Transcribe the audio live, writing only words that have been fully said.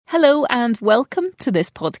Hello and welcome to this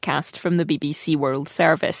podcast from the BBC World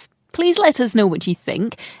Service. Please let us know what you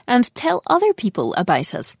think and tell other people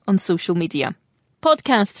about us on social media.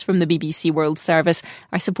 Podcasts from the BBC World Service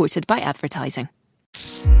are supported by advertising.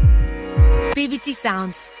 BBC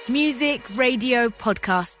Sounds. Music, radio,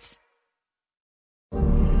 podcasts.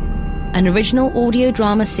 An original audio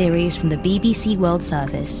drama series from the BBC World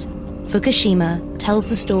Service, Fukushima tells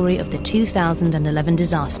the story of the 2011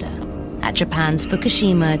 disaster at Japan's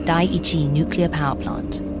Fukushima Daiichi nuclear power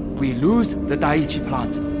plant. We lose the Daiichi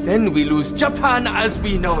plant, then we lose Japan as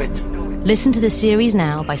we know it. Listen to the series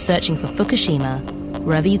now by searching for Fukushima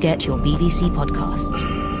wherever you get your BBC podcasts.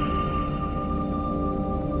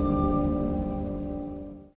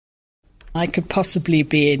 I could possibly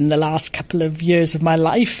be in the last couple of years of my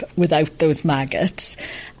life without those maggots,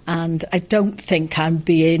 and I don't think I'm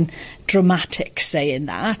being dramatic saying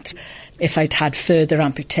that. If I'd had further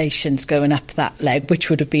amputations going up that leg,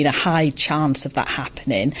 which would have been a high chance of that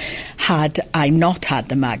happening, had I not had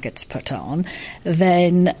the maggots put on,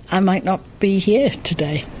 then I might not be here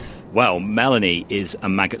today. Well, Melanie is a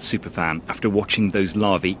maggot superfan after watching those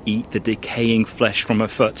larvae eat the decaying flesh from her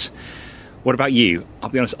foot. What about you? I'll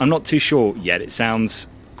be honest, I'm not too sure yet. It sounds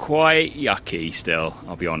quite yucky still,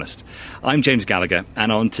 I'll be honest. I'm James Gallagher,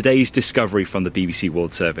 and on today's Discovery from the BBC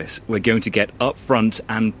World Service, we're going to get upfront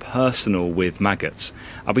and personal with maggots.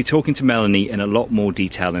 I'll be talking to Melanie in a lot more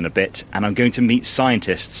detail in a bit, and I'm going to meet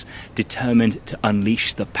scientists determined to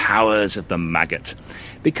unleash the powers of the maggot.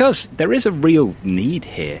 Because there is a real need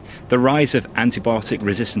here. The rise of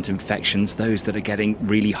antibiotic-resistant infections, those that are getting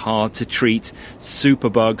really hard to treat,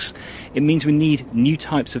 superbugs, it means we need new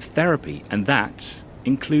types of therapy, and that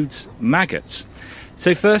includes maggots.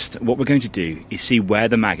 So first, what we're going to do is see where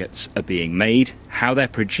the maggots are being made, how they're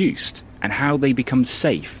produced, and how they become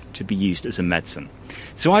safe to be used as a medicine.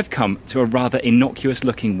 So I've come to a rather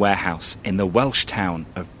innocuous-looking warehouse in the Welsh town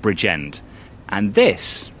of Bridgend, and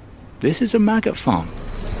this is a maggot farm.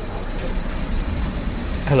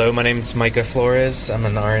 Hello, my name's Micah Flores. I'm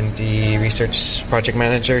an R&D research project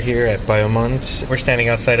manager here at BioMonde. We're standing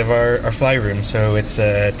outside of our fly room, so it's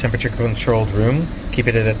a temperature-controlled room. Keep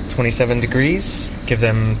it at 27 degrees, give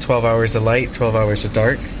them 12 hours of light, 12 hours of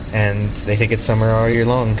dark, and they think it's summer all year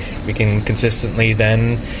long. We can consistently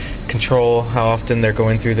then control how often they're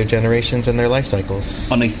going through their generations and their life cycles.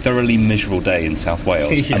 On a thoroughly miserable day in South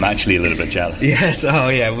Wales, yes. I'm actually a little bit jealous. Yes, oh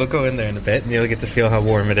yeah, we'll go in there in a bit and you'll get to feel how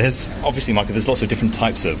warm it is. Obviously, Michael, there's lots of different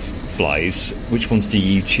types of flies. Which ones do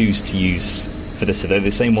you choose to use for this? Are they the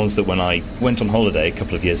same ones that when I went on holiday a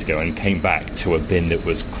couple of years ago and came back to a bin that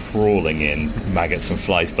was crawling in maggots and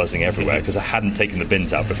flies buzzing everywhere because I hadn't taken the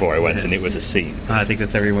bins out before I went, and it was a scene? I think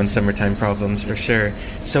that's everyone's summertime problems for sure.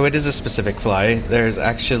 So it is a specific fly. There's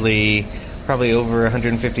actually probably over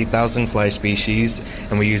 150,000 fly species,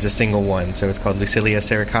 and we use a single one. So it's called Lucilia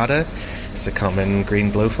Sericata. It's a common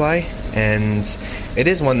green blowfly, and it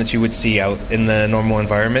is one that you would see out in the normal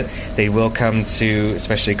environment. They will come to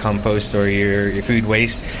especially compost or your food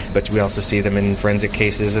waste, but we also see them in forensic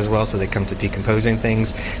cases as well, so they come to decomposing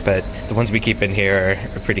things. But the ones we keep in here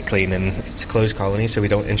are pretty clean, and it's a closed colony, so we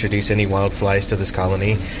don't introduce any wild flies to this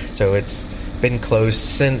colony. So it's been closed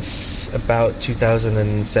since about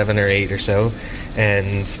 2007 or 8 or so,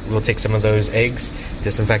 and we'll take some of those eggs,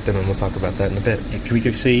 disinfect them, and we'll talk about that in a bit. Can we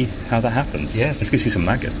go see how that happens? Yes. Let's go see some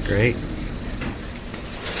maggots. Great.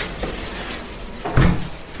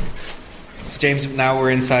 So James, now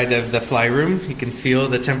we're inside of the fly room. You can feel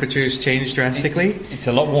the temperatures change drastically. It's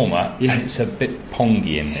a lot warmer, yeah. And it's a bit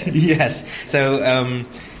pongy in here. Yes. So,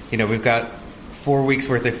 we've got 4 weeks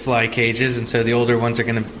worth of fly cages, and so the older ones are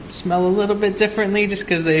going to smell a little bit differently just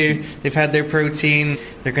because they've had their protein.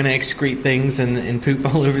 They're going to excrete things and poop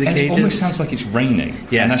all over the cages. It almost sounds like it's raining.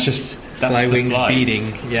 Yes. And that's fly wings flies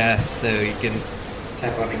beating. Yes. So you can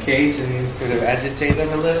tap on a cage and sort of agitate them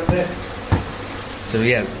a little bit. So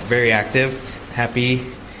yeah, very active, happy,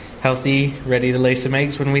 healthy, ready to lay some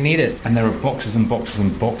eggs when we need it. And there are boxes and boxes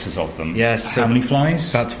and boxes of them. Yes. How many flies?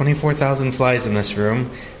 About 24,000 flies in this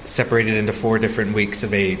room, separated into 4 different weeks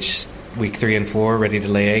of age. Week 3 and 4 ready to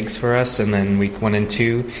lay eggs for us, and then week 1 and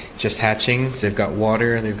 2 just hatching. So they've got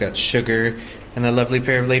water, they've got sugar, and a lovely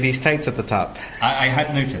pair of ladies' tights at the top. I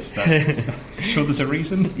had noticed that. Sure there's a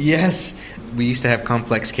reason? Yes. We used to have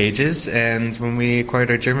complex cages, and when we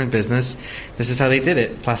acquired our German business, this is how they did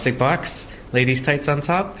it. Plastic box, ladies' tights on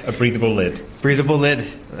top. A breathable lid. Breathable lid.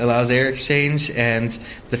 Allows air exchange, and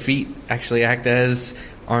the feet actually act as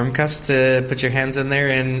arm cuffs to put your hands in there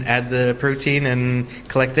and add the protein and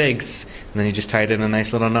collect eggs. And then you just tie it in a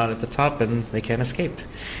nice little knot at the top and they can't escape.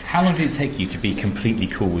 How long did it take you to be completely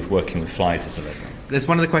cool with working with flies as a living? It's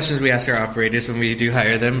one of the questions we ask our operators when we do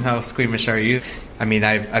hire them. How squeamish are you? I mean,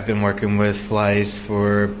 I've been working with flies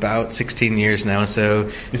for about 16 years now, so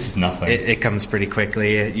this is nothing. It comes pretty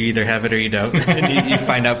quickly. You either have it or you don't. And you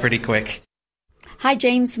find out pretty quick. Hi,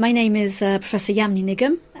 James. My name is Professor Yamni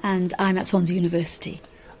Nigam, and I'm at Swansea University.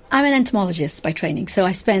 I'm an entomologist by training, so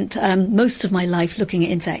I spent most of my life looking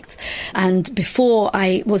at insects. And before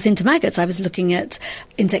I was into maggots, I was looking at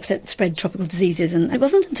insects that spread tropical diseases. And it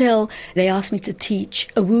wasn't until they asked me to teach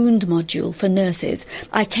a wound module for nurses,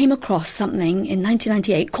 I came across something in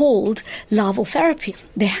 1998 called larval therapy.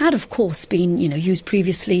 They had, of course, been used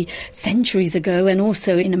previously centuries ago, and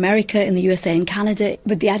also in America, in the USA and Canada.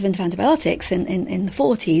 With the advent of antibiotics in the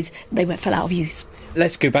 40s, they fell out of use.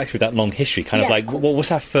 Let's go back through that long history. What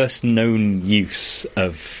was our first known use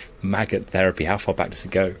of maggot therapy? How far back does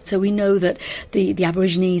it go? So we know that the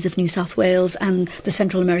Aborigines of New South Wales and the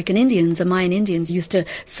Central American Indians, the Mayan Indians, used to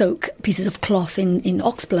soak pieces of cloth in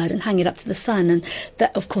oxblood and hang it up to the sun. And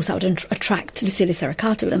that, of course, that would attract Lucilia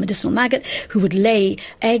Sericata, a medicinal maggot, who would lay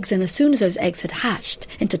eggs. And as soon as those eggs had hatched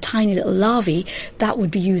into tiny little larvae, that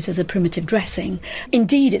would be used as a primitive dressing.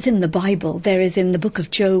 Indeed, it's in the Bible. There is in the book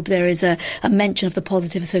of Job, there is a mention of the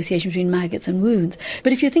positive association between maggots and wounds.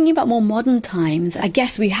 But if you're thinking about more modern times, I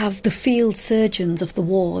guess we have the field surgeons of the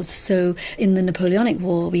wars. So in the Napoleonic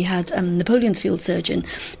War, we had Napoleon's field surgeon,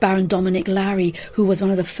 Baron Dominic Larry, who was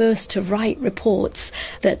one of the first to write reports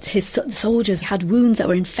that his soldiers had wounds that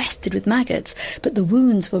were infested with maggots, but the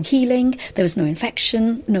wounds were healing, there was no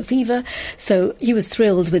infection, no fever, so he was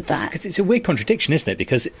thrilled with that. It's a weird contradiction, isn't it?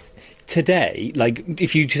 Because today,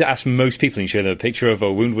 if you just ask most people and show them a picture of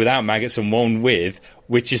a wound without maggots and one with,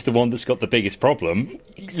 which is the one that's got the biggest problem,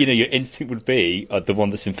 exactly. Your instinct would be the one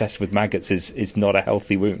that's infested with maggots is not a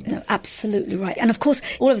healthy wound. No, absolutely right. And of course,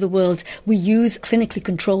 all over the world, we use clinically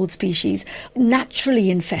controlled species. Naturally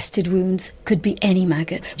infested wounds could be any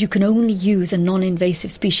maggot. You can only use a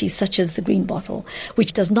non-invasive species such as the greenbottle,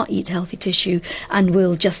 which does not eat healthy tissue and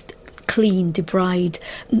will just clean, debride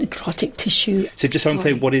necrotic tissue. So just so I'm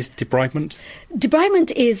clear, what is debridement?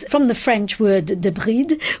 Debridement is from the French word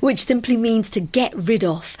débride, which simply means to get rid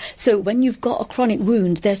of. So when you've got a chronic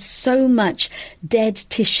wound, there's so much dead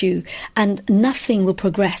tissue and nothing will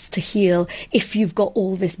progress to heal if you've got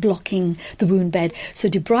all this blocking the wound bed. So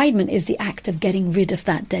debridement is the act of getting rid of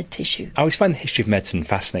that dead tissue. I always find the history of medicine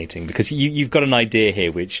fascinating because you've got an idea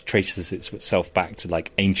here which traces itself back to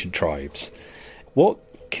ancient tribes. What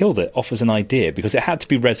killed it offers an idea because it had to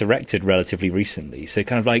be resurrected relatively recently. So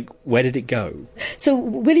where did it go? So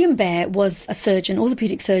William Bear was a surgeon,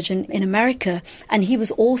 orthopedic surgeon in America, and he was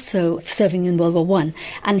also serving in World War I.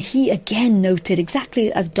 And he again noted,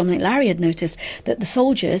 exactly as Dominic Larry had noticed, that the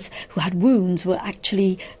soldiers who had wounds were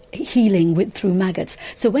actually healing through maggots.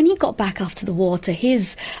 So when he got back after the war to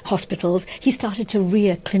his hospitals, he started to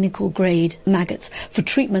rear clinical grade maggots for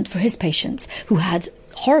treatment for his patients who had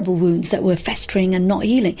horrible wounds that were festering and not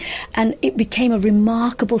healing. And it became a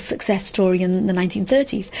remarkable success story in the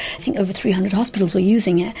 1930s. I think over 300 hospitals were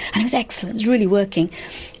using it, and it was excellent. It was really working.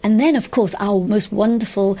 And then, of course, our most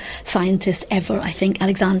wonderful scientist ever, I think,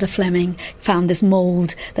 Alexander Fleming, found this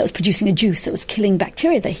mould that was producing a juice that was killing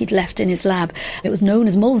bacteria that he'd left in his lab. It was known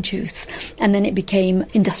as mould juice, and then it became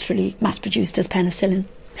industrially mass-produced as penicillin.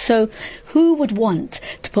 So who would want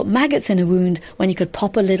to put maggots in a wound when you could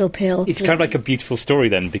pop a little pill? It's kind of like a beautiful story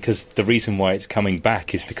then, because the reason why it's coming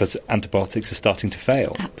back is because antibiotics are starting to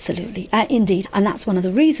fail. Absolutely, indeed. And that's one of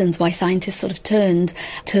the reasons why scientists sort of turned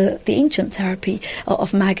to the ancient therapy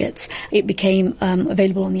of maggots. It became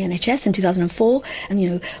available on the NHS in 2004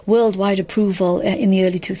 and, worldwide approval in the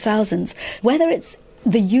early 2000s. Whether it's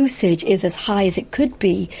the usage is as high as it could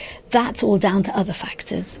be, that's all down to other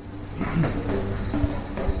factors.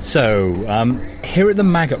 So, here at the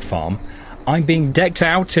maggot farm, I'm being decked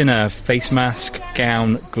out in a face mask,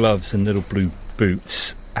 gown, gloves and little blue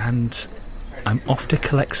boots, and I'm off to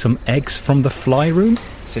collect some eggs from the fly room.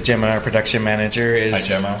 So Gemma, our production manager, is, Hi,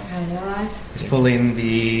 Gemma. Is pulling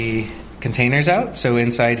the containers out. So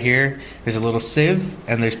inside here, there's a little sieve,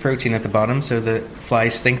 and there's protein at the bottom, so the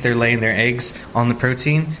flies think they're laying their eggs on the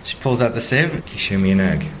protein. She pulls out the sieve. Can you show me an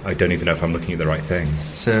egg? I don't even know if I'm looking at the right thing.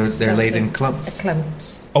 So they're laid in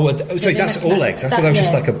clumps. Oh, sorry, that's all eggs. I thought that was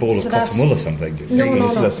just like a ball of cotton wool or something.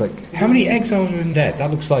 No. That's how many eggs are in there? That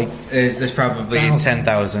looks like... There's probably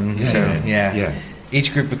 10,000. Yeah.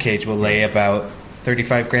 Each group of cage will lay about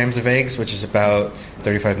 35 grams of eggs, which is about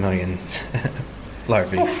 35 million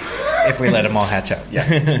larvae, if we let them all hatch out. Yeah.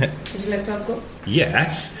 Would you like to have a go?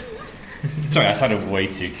 Yes. Sorry, I sounded way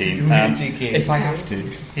too keen. Too keen. If I have to.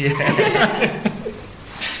 Yeah.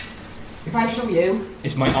 If I show you.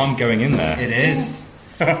 Is my arm going in there? It is.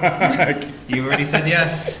 You already said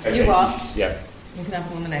yes. Okay. You what? Yeah. You can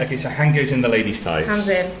have one the next. Okay, so hand goes in the ladies' tights. Hands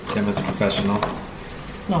in. Gemma's a professional.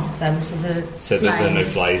 Not them, so the So that there are no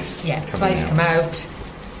flies. Yeah, coming flies out. come out.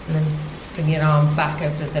 And then bring your arm back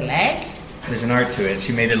out of the leg. There's an art to it.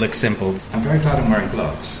 She made it look simple. I'm very glad I'm wearing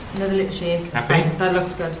gloves. Another little shake. That's Happy? fine. That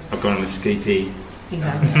looks good. I've gone on the escapee. He's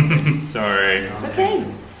out. Sorry. It's okay.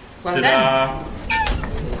 Well done. Ta-da.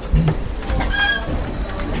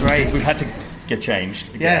 Right, we've had to get changed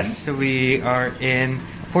again. Yes, so we are in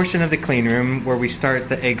a portion of the clean room where we start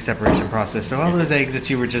the egg separation process. So all those eggs that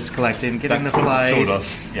you were just collecting, getting That the flies,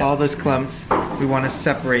 sawdust, yeah. all those clumps, we want to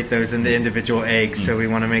separate those into individual eggs. So we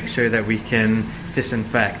want to make sure that we can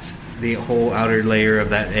disinfect the whole outer layer of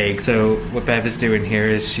that egg. So what Bev is doing here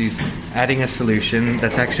is she's adding a solution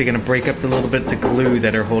that's actually going to break up the little bits of glue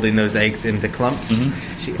that are holding those eggs into clumps.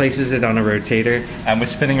 She places it on a rotator. And we're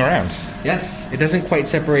spinning around. Yes, it doesn't quite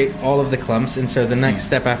separate all of the clumps, and so the next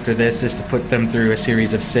step after this is to put them through a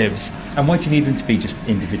series of sieves. And why do you need them to be just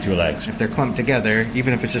individual eggs? If they're clumped together,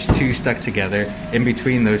 even if it's just two stuck together, in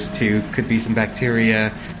between those two could be some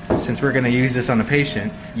bacteria. Since we're going to use this on a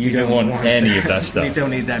patient, You don't want any of that stuff. You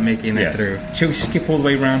don't need that making it through. Shall we skip all the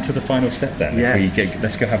way around to the final step then? Yes.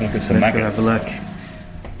 Let's go have a look at some Let's maggots. go have a look.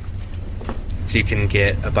 So you can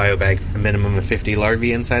get a BioBag, a minimum of 50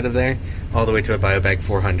 larvae inside of there, all the way to a BioBag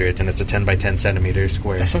 400, and it's a 10 by 10 centimeter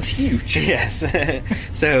square. That sounds huge. Yes.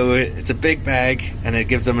 So it's a big bag, and it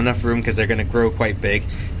gives them enough room because they're going to grow quite big,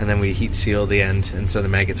 and then we heat seal the end, and so the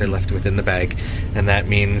maggots are left within the bag. And that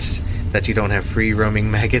means that you don't have free roaming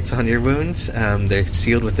maggots on your wounds. They're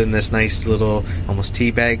sealed within this nice little, almost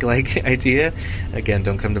tea bag-like idea. Again,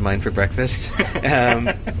 don't come to mine for breakfast.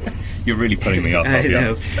 You're really putting me up, I'll I be know.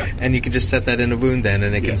 honest. And you can just set that in a wound then,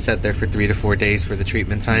 and it can set there for 3 to 4 days for the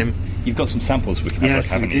treatment time. You've got some samples we can have, Yes,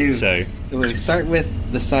 haven't we do. you? So We'll start with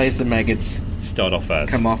the size the maggots start off as.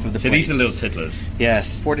 come off of the So these are plates. little tiddlers.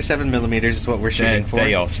 Yes, 4 to 7 millimeters is what we're shooting for.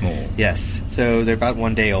 They are small. Yes, so they're about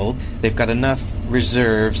 1 day old. They've got enough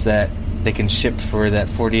reserves that they can ship for that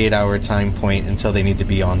 48-hour time point until they need to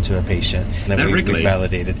be on to a patient. And then They're we wriggly.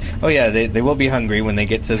 validated. Oh yeah, they will be hungry when they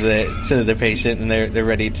get to the patient, and they're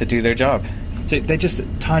ready to do their job. So they're just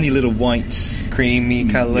tiny little white, creamy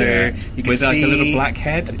color. Yeah. You can With see like a little black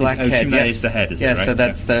head. A black I head. assume that is the head, is it, yeah, right? so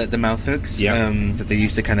that's the mouth hooks. Yeah. That they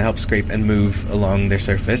use to kind of help scrape and move along their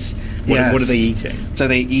surface. What Yes. are they eating? So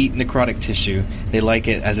they eat necrotic tissue. They like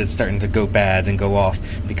it as it's starting to go bad and go off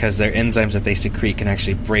because their enzymes that they secrete can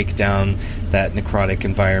actually break down that necrotic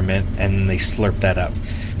environment, and they slurp that up.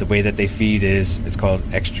 The way that they feed is called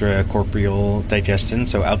extracorporeal digestion,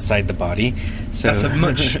 so outside the body. So That's a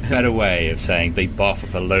much better way of saying they barf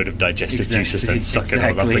up a load of digestive juices and suck it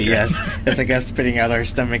all up again. Yes. It's like us spitting out our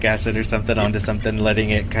stomach acid or something onto something, letting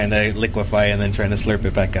it kind of liquefy, and then trying to slurp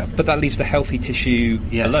it back up. But that leaves the healthy tissue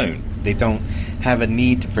alone. They don't have a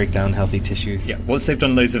need to break down healthy tissue. Yeah. Once they've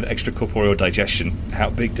done loads of extracorporeal digestion, how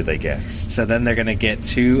big do they get? So then they're going to get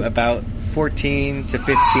to about 14 to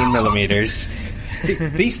 15 millimeters. See,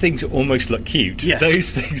 these things almost look cute. Yes. Those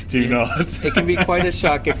things do not. It can be quite a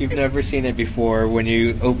shock if you've never seen it before when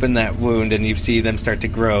you open that wound and you see them start to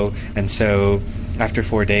grow. And so after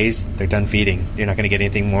 4 days, they're done feeding. You're not going to get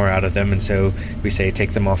anything more out of them. And so we say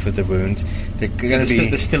take them off of the wound. They're going to be...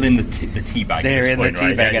 They're still in the tea bag. They're in the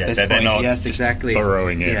tea bag at this point. They're not yes, exactly.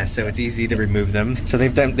 burrowing in. Yeah, so it's easy to remove them. So they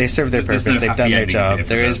served their There's purpose. no They've happy done their ending job. here for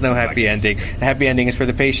There is no happy maggots. ending. The happy ending is for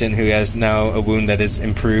the patient who has now a wound that is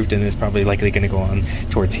improved and is probably likely going to go on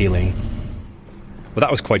towards healing. Well,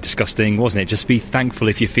 that was quite disgusting, wasn't it? Just be thankful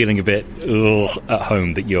if you're feeling a bit at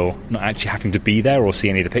home that you're not actually having to be there or see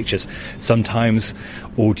any of the pictures. Sometimes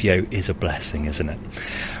audio is a blessing, isn't it?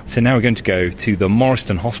 So now we're going to go to the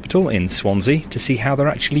Morriston Hospital in Swansea to see how they're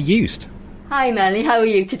actually used. Hi Melanie, how are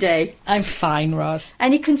you today? I'm fine, Ros.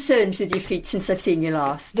 Any concerns with your feet since I've seen you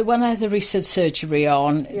last? The one I had the recent surgery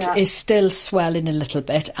on is still swelling a little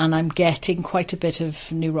bit, and I'm getting quite a bit of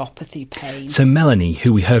neuropathy pain. So Melanie,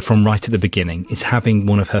 who we heard from right at the beginning, is having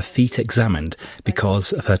one of her feet examined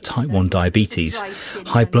because of her type 1 diabetes.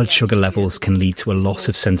 High blood sugar levels can lead to a loss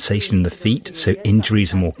of sensation in the feet, so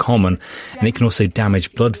injuries are more common, and it can also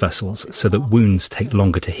damage blood vessels so that wounds take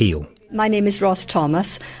longer to heal. My name is Ros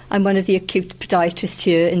Thomas. I'm one of the acute podiatrists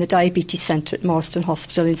here in the Diabetes Centre at Morriston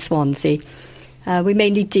Hospital in Swansea. We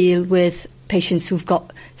mainly deal with patients who've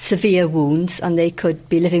got severe wounds, and they could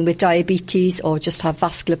be living with diabetes or just have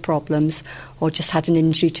vascular problems or just had an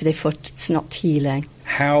injury to their foot that's not healing.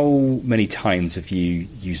 How many times have you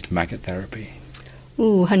used maggot therapy?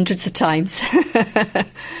 Ooh, hundreds of times.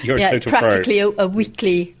 You're a total practically a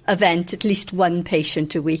weekly event. At least one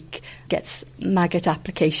patient a week gets maggot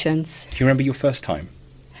applications. Do you remember your first time?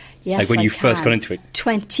 Yes, like when I you first can. got into it?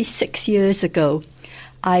 26 years ago,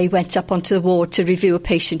 I went up onto the ward to review a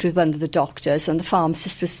patient with one of the doctors, and the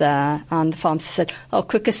pharmacist was there, and the pharmacist said,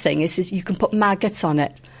 quickest thing is you can put maggots on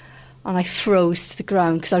it. And I froze to the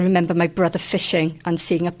ground because I remember my brother fishing and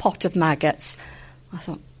seeing a pot of maggots. I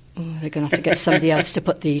thought, they're going to have to get somebody else to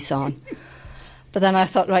put these on. But then I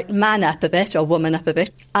thought, right, man up a bit or woman up a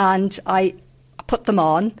bit. And I put them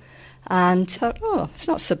on and thought, it's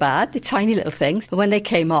not so bad. They're tiny little things. But when they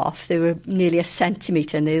came off, they were nearly a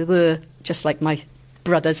centimetre, and they were just like my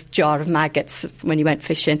brother's jar of maggots when he went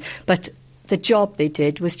fishing. But the job they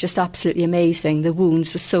did was just absolutely amazing. The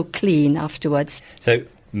wounds were so clean afterwards. So,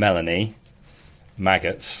 Melanie,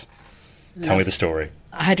 maggots, tell me the story.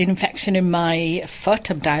 I had an infection in my foot.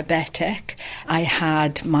 I'm diabetic. I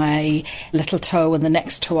had my little toe and the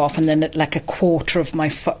next toe off, and then like a quarter of my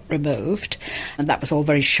foot removed. And that was all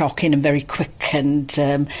very shocking and very quick, and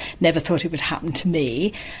never thought it would happen to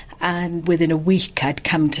me. And within a week, I'd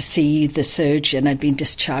come to see the surgeon. I'd been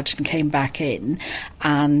discharged and came back in,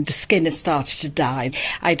 and the skin had started to die.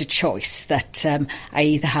 I had a choice that I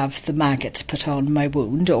either have the maggots put on my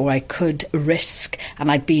wound, or I could risk,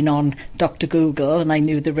 and I'd been on Dr. Google, and I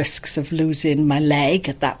knew the risks of losing my leg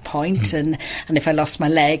at that point, and if I lost my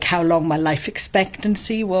leg, how long my life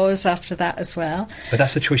expectancy was after that as well. But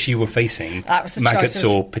that's the choice you were facing. That was the maggots choice.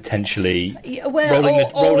 Or potentially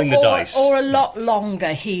rolling the dice. Or a lot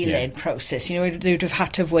longer healing process. They'd have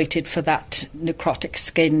had to have waited for that necrotic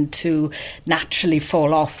skin to naturally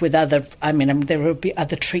fall off with other, there would be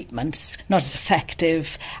other treatments, not as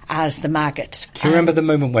effective as the maggots. Do you remember the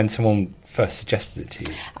moment when someone first suggested it to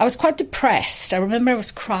you? I was quite depressed. I remember I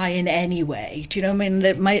was crying anyway. Do you know what I mean?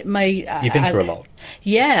 You've been through a lot.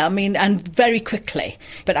 Yeah, and very quickly.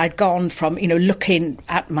 But I'd gone from, looking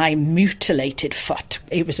at my mutilated foot.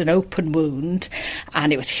 It was an open wound,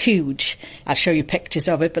 and it was huge. I'll show you pictures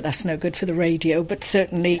of it, but that's no good for the radio. But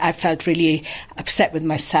certainly I felt really upset with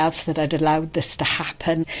myself that I'd allowed this to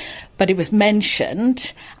happen. But it was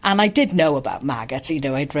mentioned, and I did know about maggots.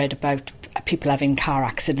 I'd read about people having car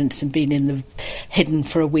accidents and being hidden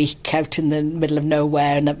for a week out in the middle of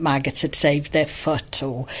nowhere, and that maggots had saved their foot.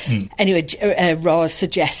 Anyway, Roz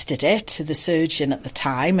suggested it to the surgeon at the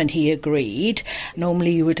time, and he agreed.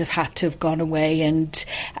 Normally you would have had to have gone away and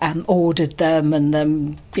ordered them, and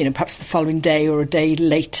then perhaps the following day or a day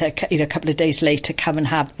later, a couple of days later, come and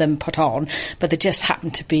have them put on. But there just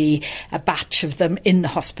happened to be a batch of them in the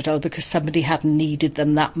hospital because somebody hadn't needed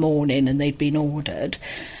them that morning, and they'd been ordered.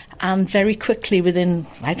 And very quickly, within,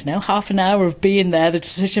 half an hour of being there, the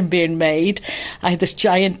decision being made, I had this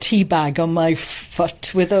giant teabag on my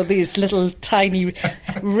foot with all these little tiny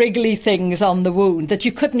wriggly things on the wound that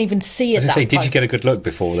you couldn't even see at that point. Did you get a good look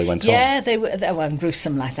before they went on? Yeah, they weren't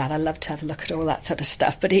gruesome like that. I love to have a look at all that sort of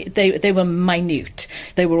stuff. But they were minute.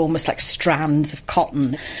 They were almost like strands of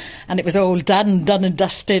cotton. And it was all done and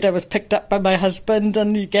dusted. I was picked up by my husband,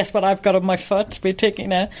 and you guess what I've got on my foot? We're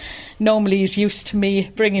taking normally he's used to me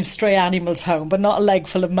bringing stray animals home, but not a leg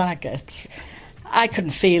full of maggots. I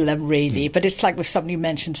couldn't feel them really, but it's like if somebody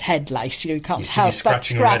mentions head lice, you can't help but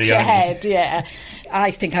scratch your head. Yeah,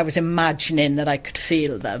 I think I was imagining that I could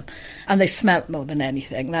feel them, and they smelt more than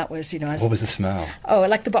anything. That was, What was the smell? Oh,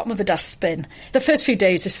 like the bottom of a dustbin. The first few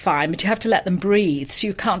days is fine, but you have to let them breathe, so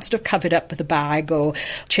you can't sort of cover it up with a bag or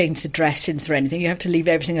change the dressings or anything. You have to leave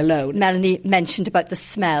everything alone. Melanie mentioned about the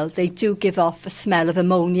smell. They do give off a smell of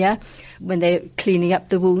ammonia when they're cleaning up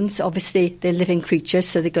the wounds. Obviously, they're living creatures,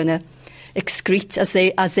 so they're going to excrete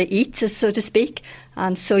as they eat, so to speak,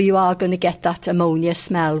 and so you are going to get that ammonia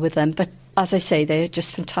smell with them. But as I say, they're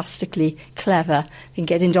just fantastically clever. They can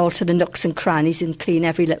get into all to the nooks and crannies and clean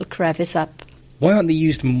every little crevice up. Why aren't they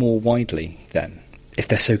used more widely then, if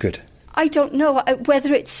they're so good? I don't know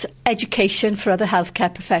whether it's education for other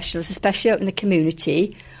healthcare professionals, especially out in the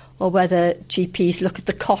community, or whether GPs look at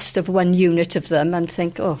the cost of one unit of them and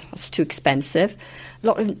think, that's too expensive. A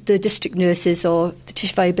lot of the district nurses or the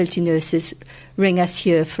tissue viability nurses ring us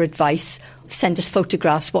here for advice, send us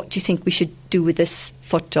photographs. What do you think we should do with this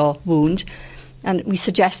foot or wound? And we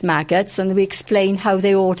suggest maggots, and we explain how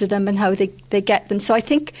they order them and how they get them. So I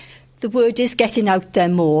think the word is getting out there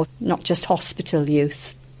more, not just hospital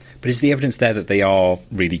use. But is the evidence there that they are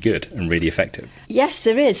really good and really effective? Yes,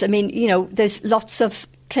 there is. There's lots of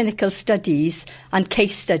clinical studies and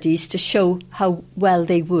case studies to show how well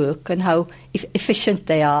they work and how efficient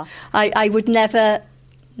they are. I would never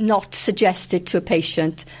not suggest it to a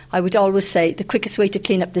patient. I would always say the quickest way to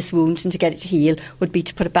clean up this wound and to get it to heal would be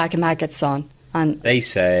to put a bag of maggots on. And they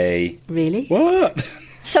say, really? What?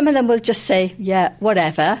 Some of them will just say, yeah,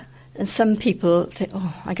 whatever. And some people think,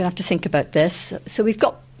 I'm going to have to think about this. So we've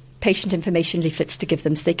got patient information leaflets to give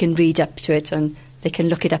them so they can read up to it and they can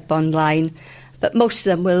look it up online. But most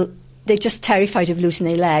of them they're just terrified of losing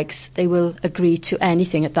their legs. They will agree to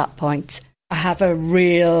anything at that point. I have a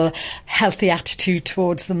real healthy attitude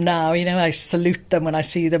towards them now. I salute them when I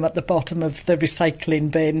see them at the bottom of the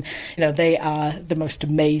recycling bin. They are the most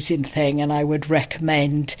amazing thing, and I would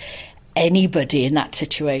recommend anybody in that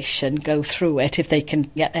situation go through it if they can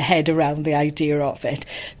get their head around the idea of it.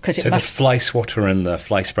 So the fly swatter and the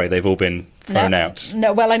fly spray, they've all been thrown out?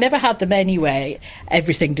 No, well, I never had them anyway.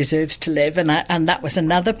 Everything deserves to live, and that was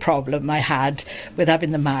another problem I had with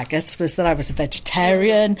having the maggots, was that I was a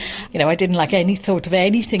vegetarian. I didn't like any thought of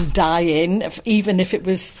anything dying, even if it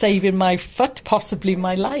was saving my foot, possibly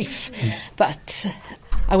my life. But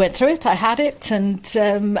I went through it, I had it, and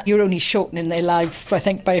you're only shortening their life, I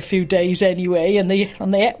think, by a few days anyway, and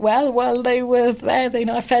they ate well while they were there.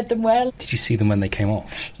 I fed them well. Did you see them when they came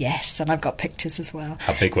off? Yes, and I've got pictures as well.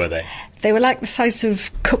 How big were they? They were like the size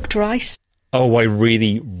of cooked rice. Oh, I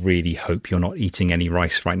really, really hope you're not eating any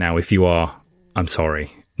rice right now. If you are, I'm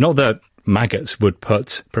sorry. Not that maggots would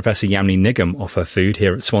put Professor Yamini Nigam off her food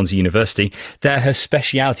here at Swansea University. They're her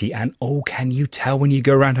speciality, and can you tell when you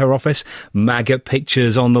go around her office? Maggot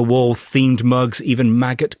pictures on the wall, themed mugs, even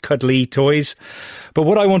maggot cuddly toys. But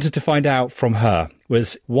what I wanted to find out from her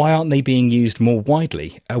was, why aren't they being used more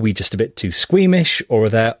widely? Are we just a bit too squeamish, or are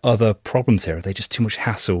there other problems here? Are they just too much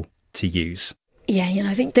hassle to use? Yeah,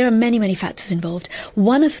 I think there are many, many factors involved.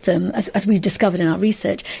 One of them, as we've discovered in our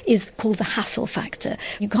research, is called the hassle factor.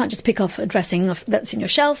 You can't just pick off a dressing that's in your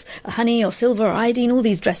shelf. Honey or silver or iodine, all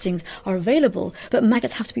these dressings are available, but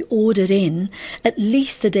maggots have to be ordered in at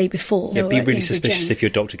least the day before. Yeah, be really suspicious if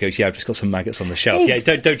your doctor goes, I've just got some maggots on the shelf. Yeah,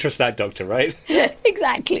 don't trust that doctor, right?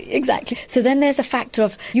 Exactly. So then there's a factor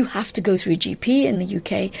of, you have to go through a GP in the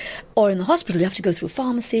UK, or in the hospital you have to go through a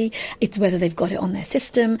pharmacy. It's whether they've got it on their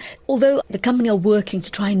system, although the company are working to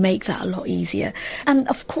try and make that a lot easier. And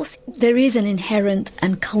of course there is an inherent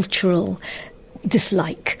and cultural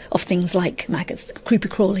dislike of things like maggots, creepy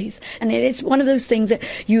crawlies, and it is one of those things that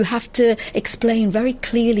you have to explain very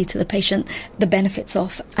clearly to the patient the benefits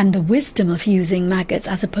of and the wisdom of using maggots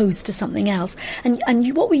as opposed to something else. And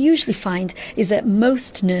what we usually find is that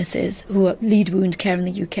most nurses who lead wound care in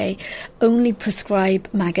the UK only prescribe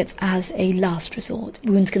maggots as a last resort.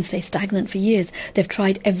 Wounds can stay stagnant for years. They've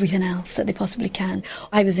tried everything else that they possibly can.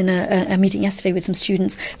 I was in a meeting yesterday with some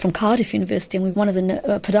students from Cardiff University, and one of the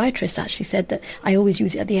podiatrists actually said that I always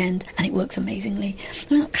use it at the end, and it works amazingly.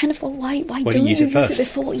 Kind of, why don't you use it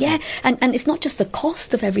before? Yeah, and it's not just the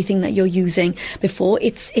cost of everything that you're using before.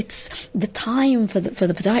 It's the time for the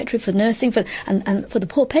podiatry, for nursing, and for the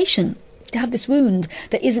poor patient to have this wound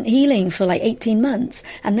that isn't healing for like 18 months,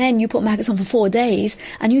 and then you put maggots on for 4 days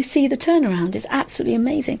and you see the turnaround. It's absolutely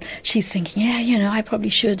amazing. She's thinking, I probably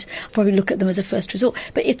should look at them as a first resort,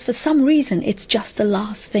 but it's, for some reason, it's just the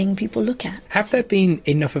last thing people look at. Have there been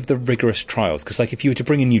enough of the rigorous trials? Because if you were to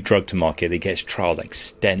bring a new drug to market, it gets trialled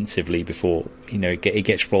extensively before it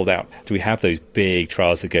gets rolled out. Do we have those big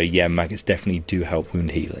trials that go, maggots definitely do help wound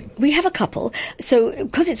healing? We have a couple. So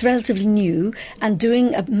because it's relatively new, and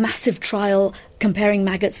doing a massive trial comparing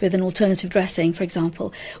maggots with an alternative dressing, for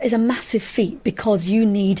example, is a massive feat, because you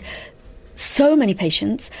need so many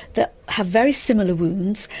patients that have very similar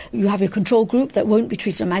wounds. You have your control group that won't be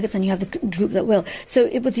treated on maggots, and you have the group that will. So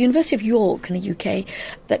it was the University of York in the UK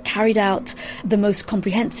that carried out the most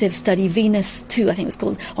comprehensive study, Venus 2, I think it was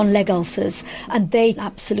called, on leg ulcers. And they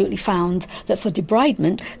absolutely found that for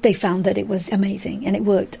debridement, they found that it was amazing, and it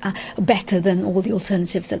worked better than all the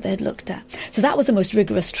alternatives that they had looked at. So that was the most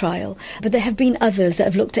rigorous trial. But there have been others that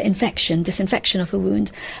have looked at infection, disinfection of a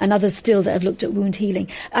wound, and others still that have looked at wound healing.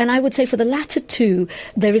 And I would say for the latter two,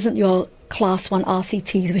 there isn't your Class 1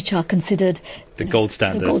 RCTs, which are considered the gold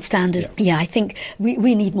standard. The gold standard. Yeah, I think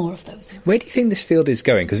we need more of those. Where do you think this field is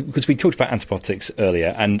going? Because we talked about antibiotics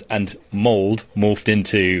earlier, and mould morphed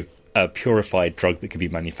into a purified drug that could be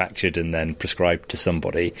manufactured and then prescribed to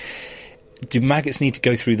somebody. Do maggots need to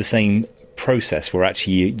go through the same process, where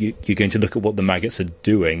actually you're going to look at what the maggots are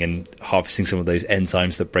doing and harvesting some of those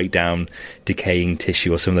enzymes that break down decaying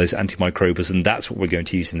tissue or some of those antimicrobials, and that's what we're going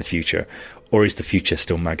to use in the future? Or is the future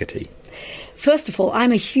still maggoty? First of all,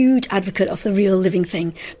 I'm a huge advocate of the real living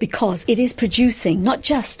thing, because it is producing not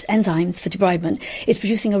just enzymes for debridement, it's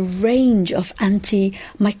producing a range of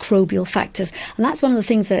antimicrobial factors. And that's one of the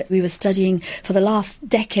things that we were studying for the last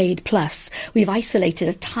decade plus. We've isolated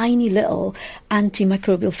a tiny little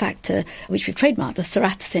antimicrobial factor, which we've trademarked as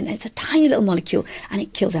ceratocin. It's a tiny little molecule, and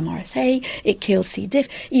it kills MRSA, it kills C. diff,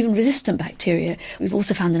 even resistant bacteria. We've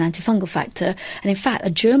also found an antifungal factor. And in fact,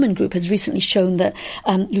 a German group has recently shown that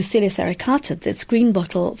Lucilia Sericata, this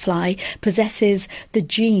greenbottle fly, possesses the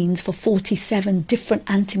genes for 47 different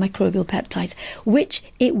antimicrobial peptides, which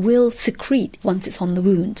it will secrete once it's on the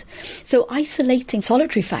wound. So isolating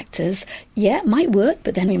solitary factors, might work,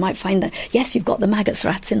 but then we might find that, yes, you've got the Maggots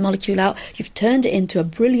racin molecule out, you've turned it into a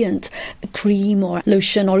brilliant cream or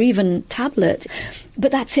lotion or even tablet, but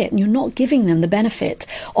that's it, and you're not giving them the benefit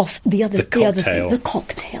of the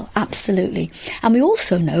cocktail, absolutely. And we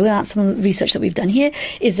also know, that's some of the research that we've done here,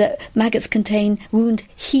 is that maggots contain wound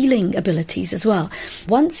healing abilities as well.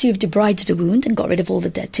 Once you've debrided a wound and got rid of all the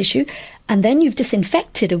dead tissue, and then you've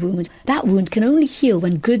disinfected a wound, that wound can only heal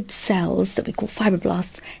when good cells that we call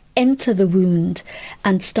fibroblasts enter the wound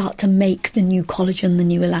and start to make the new collagen, the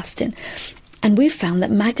new elastin. And we've found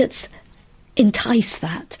that maggots entice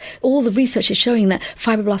that. All the research is showing that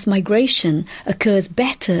fibroblast migration occurs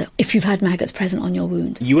better if you've had maggots present on your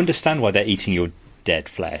wound. You understand why they're eating your dead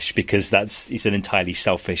flesh, because it's an entirely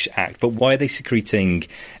selfish act. But why are they secreting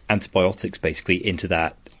antibiotics basically into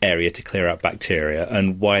that area to clear out bacteria?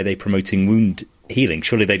 And why are they promoting wound healing?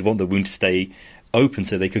 Surely they'd want the wound to stay open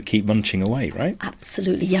so they could keep munching away, right?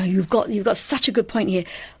 Absolutely, yeah. You've got such a good point here.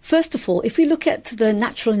 First of all, if we look at the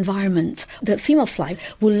natural environment, the female fly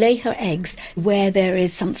will lay her eggs where there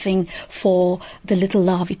is something for the little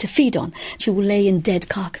larvae to feed on. She will lay in dead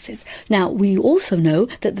carcasses. Now, we also know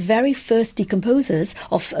that the very first decomposers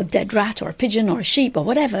of a dead rat or a pigeon or a sheep or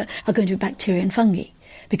whatever are going to be bacteria and fungi,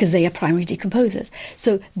 because they are primary decomposers.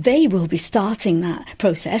 So they will be starting that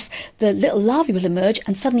process. The little larvae will emerge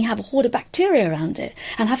and suddenly have a horde of bacteria around it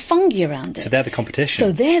and have fungi around it. So they're the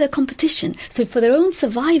competition. So for their own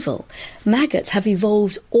survival, maggots have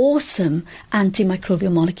evolved awesome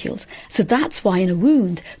antimicrobial molecules. So that's why in a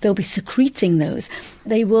wound, they'll be secreting those.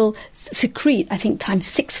 They will secrete, I think, times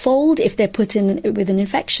 6-fold if they're put in with an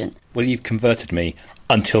infection. Well, you've converted me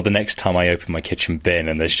until the next time I open my kitchen bin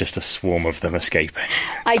and there's just a swarm of them escaping.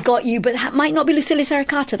 I got you, but that might not be Lucilia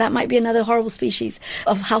sericata. That might be another horrible species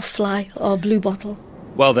of housefly or bluebottle.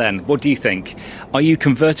 Well then, what do you think? Are you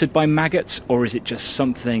converted by maggots, or is it just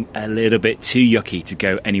something a little bit too yucky to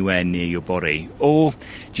go anywhere near your body? Or do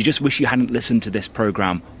you just wish you hadn't listened to this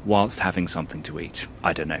programme whilst having something to eat?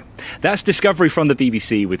 I don't know. That's Discovery from the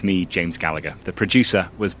BBC with me, James Gallagher. The producer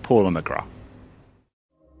was Paula McGrath.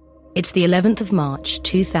 It's the 11th of March,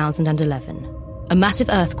 2011. A massive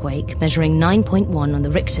earthquake measuring 9.1 on the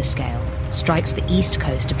Richter scale strikes the east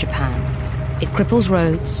coast of Japan. It cripples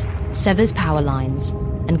roads, severs power lines,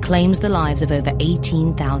 and claims the lives of over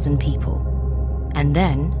 18,000 people. And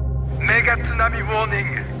then... Mega tsunami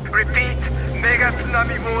warning. Repeat, mega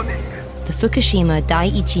tsunami warning. The Fukushima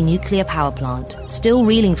Daiichi nuclear power plant, still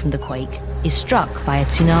reeling from the quake, is struck by a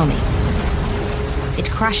tsunami. It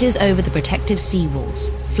crashes over the protective seawalls,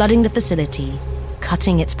 flooding the facility,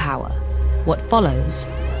 cutting its power. What follows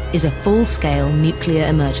is a full-scale nuclear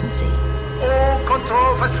emergency. All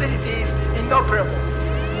control facilities inoperable.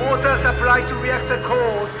 Water supply to reactor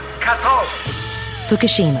cores cut off.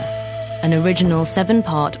 Fukushima, an original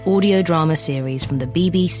 7-part audio drama series from the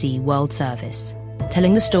BBC World Service,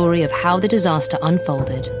 telling the story of how the disaster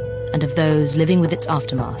unfolded and of those living with its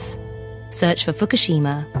aftermath. Search for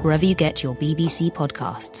Fukushima wherever you get your BBC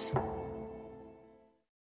podcasts.